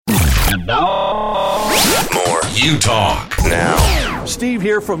And now, more You Talk. Now, Steve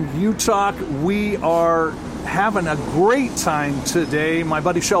here from You Talk. We are having a great time today. My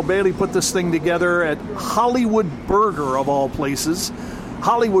buddy Shell Bailey put this thing together at Hollywood Burger, of all places.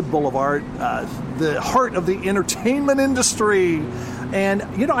 Hollywood Boulevard, the heart of the entertainment industry. And,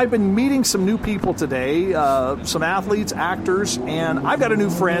 you know, I've been meeting some new people today, some athletes, actors, and I've got a new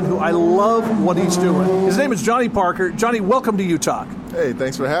friend who I love what he's doing. His name is Johnnie Parker. Johnnie, welcome to You Talk. Hey,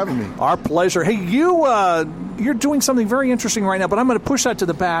 thanks for having me. Our pleasure. Hey, you're doing something very interesting right now, but I'm going to push that to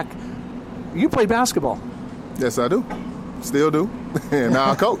the back. You play basketball. Yes, I do. Still do. And now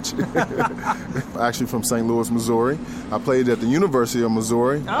I coach. Actually from St. Louis, Missouri. I played at the University of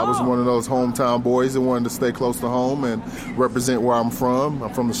Missouri. I was one of those hometown boys that wanted to stay close to home and represent where I'm from.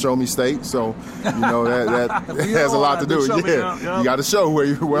 I'm from the Show Me State, so you know that has a lot to do with it. Yeah, you got to show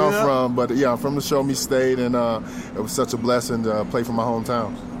where I'm from. But yeah, I'm from the Show Me State, and it was such a blessing to play for my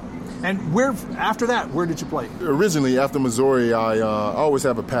hometown. And after that, where did you play? Originally, after Missouri, I always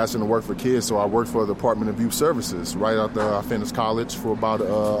have a passion to work for kids, so I worked for the Department of Youth Services right after I finished college for about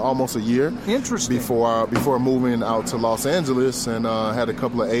almost a year. Interesting. Before moving out to Los Angeles, and had a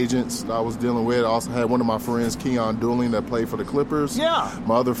couple of agents that I was dealing with. I also had one of my friends, Keon Dooling, that played for the Clippers. Yeah.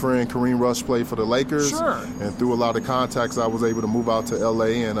 My other friend, Kareem Rush, played for the Lakers. Sure. And through a lot of contacts, I was able to move out to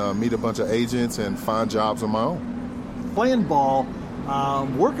L.A. and meet a bunch of agents and find jobs on my own. Playing ball.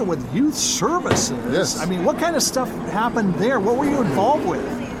 Working with youth services. Yes. I mean, what kind of stuff happened there? What were you involved with?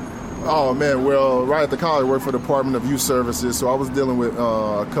 Oh, man, well, right at the college, I worked for the Department of Youth Services, so I was dealing with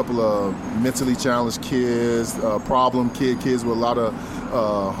a couple of mentally challenged kids, problem kids with a lot of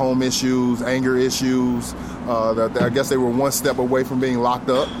home issues, anger issues. That I guess they were one step away from being locked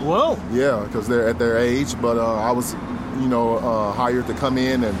up. Whoa. Yeah, because they're at their age, but I was, hired to come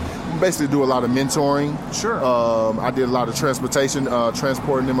in and basically do a lot of mentoring. Sure. I did a lot of transportation,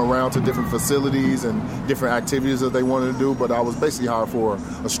 transporting them around to different facilities and different activities that they wanted to do, but I was basically hired for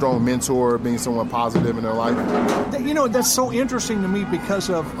a strong mentor, being someone positive in their life. You know, that's so interesting to me because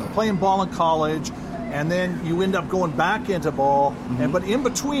of playing ball in college, and then you end up going back into ball, but in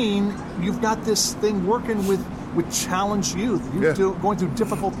between, you've got this thing working with challenged youth. You're going through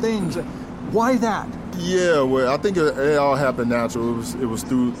difficult things. Why that? Yeah, well, I think it all happened natural. It was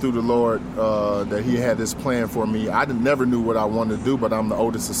through the Lord that He had this plan for me. I never knew what I wanted to do, but I'm the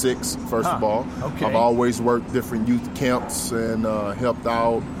oldest of six, first of all. Okay. I've always worked different youth camps and helped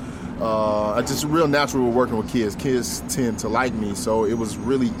out. It's just real natural working with kids. Kids tend to like me, so it was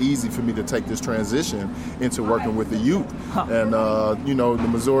really easy for me to take this transition into working with the youth. And,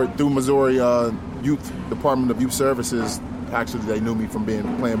 through Missouri Youth Department of Youth Services, actually, they knew me from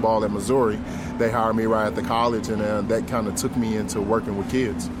playing ball at Missouri. They hired me right at the college, and that kind of took me into working with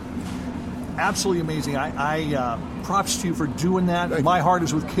kids. Absolutely amazing. I props to you for doing that. Thank My you. heart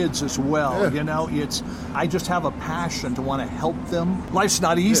is with kids as well. Yeah. You know, I just have a passion to want to help them. Life's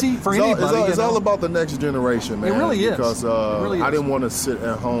not easy for anybody. It's all about the next generation, man. It really is. Because It really is. I didn't want to sit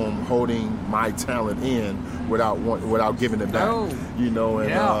at home holding my talent in without giving it back. No.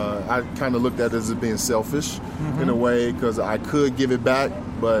 I kind of looked at it as being selfish in a way, because I could give it back,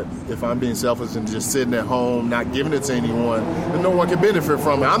 but if I'm being selfish and just sitting at home, not giving it to anyone, then no one can benefit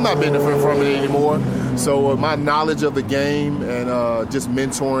from it. I'm not benefiting from it anymore. So my knowledge of the game and just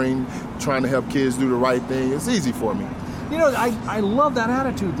mentoring, trying to help kids do the right thing, it's easy for me. You know, I love that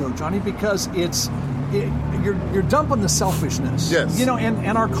attitude, though, Johnnie, because you're dumping the selfishness. Yes. You know,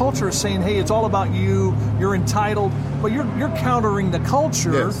 and our culture is saying, hey, it's all about you, you're entitled, but you're countering the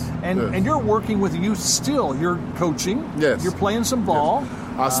culture, Yes. and you're working with youth still. You're coaching. Yes. You're playing some ball. Yes.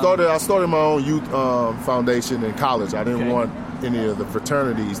 I started my own youth foundation in college. I didn't want any of the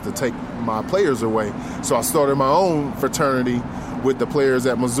fraternities to take my players away, so I started my own fraternity with the players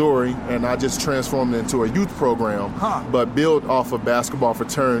at Missouri, and I just transformed it into a youth program, but built off of basketball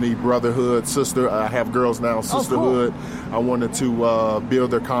fraternity, brotherhood, sister. I have girls now, sisterhood. Cool. I wanted to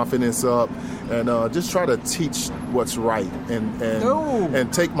build their confidence up and just try to teach what's right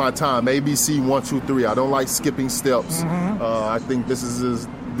and take my time. ABC 1, 2, 3. I don't like skipping steps. I think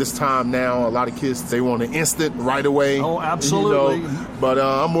this time now, a lot of kids, they want an instant right away. Oh, absolutely. You know? But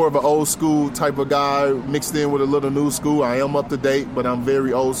I'm more of an old school type of guy mixed in with a little new school. I am up to date, but I'm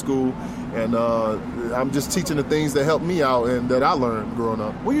very old school. And I'm just teaching the things that helped me out and that I learned growing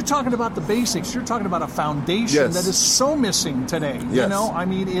up. Well, you're talking about the basics. You're talking about a foundation that is so missing today. Yes. You know, I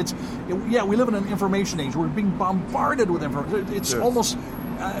mean, we live in an information age. We're being bombarded with information. It's almost,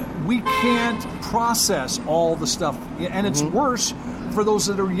 we can't process all the stuff. And it's worse for those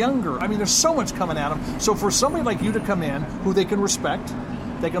that are younger. I mean, there's so much coming at them. So for somebody like you to come in, who they can respect,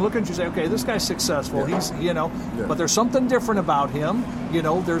 They can look at you and say, okay, this guy's successful. Yeah. He's, Yeah. but there's something different about him.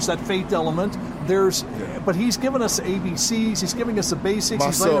 There's that faith element. But he's given us ABCs. He's giving us the basics.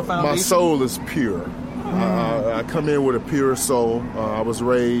 He's laying a foundation. My soul is pure. I come in with a pure soul. I was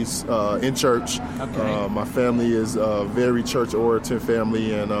raised in church. Okay. My family is a very church-oriented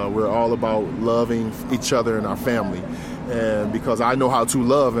family, and we're all about loving each other and our family. And because I know how to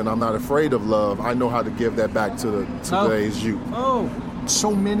love and I'm not afraid of love, I know how to give that back to today's youth. Oh,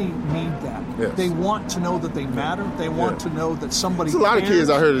 so many need that. Yes. They want to know that they matter. They want to know that somebody There's a lot of cares. kids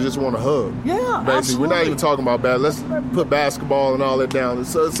out here that just want to hug. Yeah, basically. absolutely. We're not even talking about bad. Let's put basketball and all that down.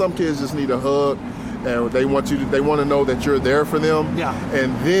 So some kids just need a hug, and they want to know that you're there for them. Yeah.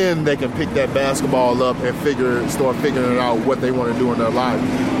 And then they can pick that basketball up and start figuring out what they want to do in their life.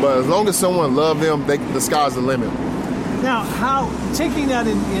 But as long as someone loves them, the sky's the limit. Now, taking that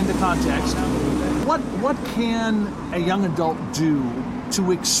into context, what can a young adult do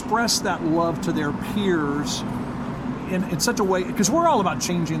to express that love to their peers in such a way? Because we're all about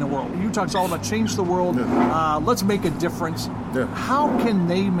changing the world. Utah's all about change the world. Yeah. Let's make a difference. Yeah. How can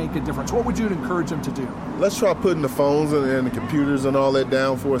they make a difference? What would you encourage them to do? Let's try putting the phones and the computers and all that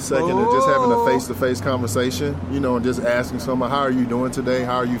down for a second and just having a face-to-face conversation, and just asking someone, how are you doing today?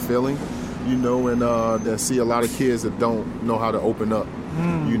 How are you feeling? And see a lot of kids that don't know how to open up.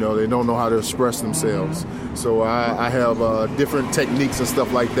 They don't know how to express themselves. So I have different techniques and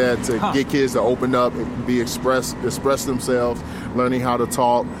stuff like that to get kids to open up, express themselves, learning how to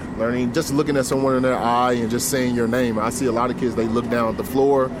talk, just looking at someone in their eye and just saying your name. I see a lot of kids, they look down at the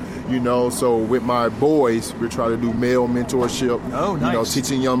floor, so with my boys, we're trying to do male mentorship. Oh, nice.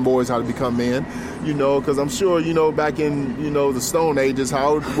 Teaching young boys how to become men, because I'm sure, back in, the Stone Ages,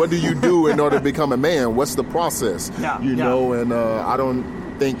 what do you do in order to become a man? What's the process? And I don't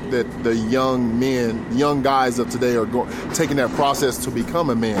think that the young guys of today are taking that process to become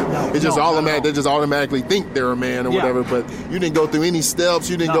a man. They just automatically think they're a man or whatever, but you didn't go through any steps,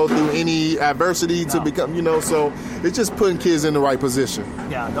 you didn't go through any adversity to become, so it's just putting kids in the right position.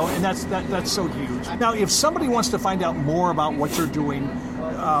 Yeah, and that's so huge. Now, if somebody wants to find out more about what you're doing,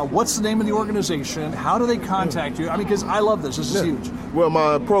 what's the name of the organization? How do they contact you? Because I love this. This is huge. Well,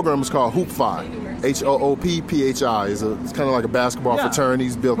 my program is called Hoop-Fi. HOOPPHI. It's kind of like a basketball fraternity.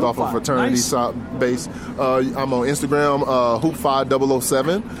 It's built off of fraternity base. I'm on Instagram,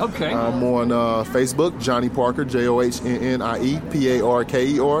 Hoop-Fi007. Okay. I'm on Facebook, Johnnie Parker, JOHNNIE,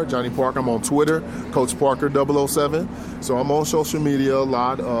 Johnnie Parker. I'm on Twitter, Coach Parker007. So I'm on social media a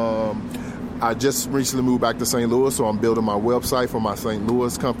lot. I just recently moved back to St. Louis, so I'm building my website for my St.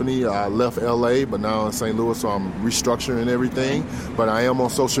 Louis company. I left LA, but now in St. Louis, so I'm restructuring everything. But I am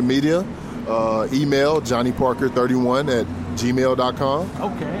on social media. Email johnnyparker31@gmail.com.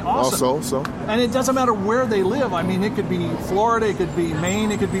 Okay, awesome. Also, and it doesn't matter where they live. It could be Florida, it could be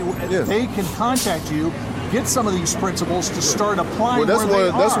Maine, it could be. They can contact you, get some of these principles to start applying.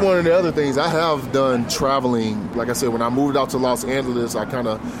 That's one of the other things. I have done traveling. Like I said, when I moved out to Los Angeles, I kind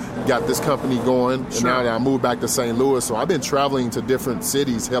of got this company going, and now that I moved back to St. Louis, so I've been traveling to different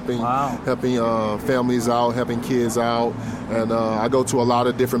cities, helping families out, helping kids out, and I go to a lot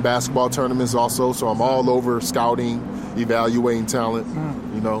of different basketball tournaments also. So I'm all over scouting, evaluating talent.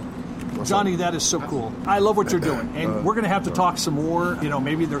 Johnnie, that is so cool. I love what you're doing, and we're going to have to talk some more.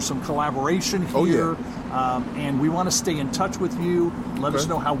 Maybe there's some collaboration here, and we want to stay in touch with you. Let us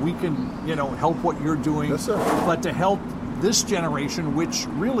know how we can, help what you're doing. Yes, sir. But to help this generation, which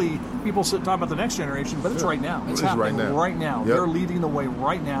really people talk about the next generation, but it's right now. It's happening right now. Yep. They're leading the way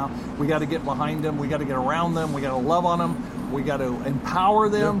right now. We got to get behind them. We got to get around them. We got to love on them. We got to empower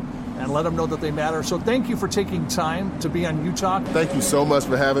them. And let them know that they matter. So thank you for taking time to be on U-Talk. Thank you so much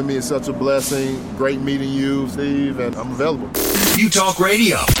for having me. It's such a blessing. Great meeting you, Steve, and I'm available. U-Talk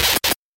Radio.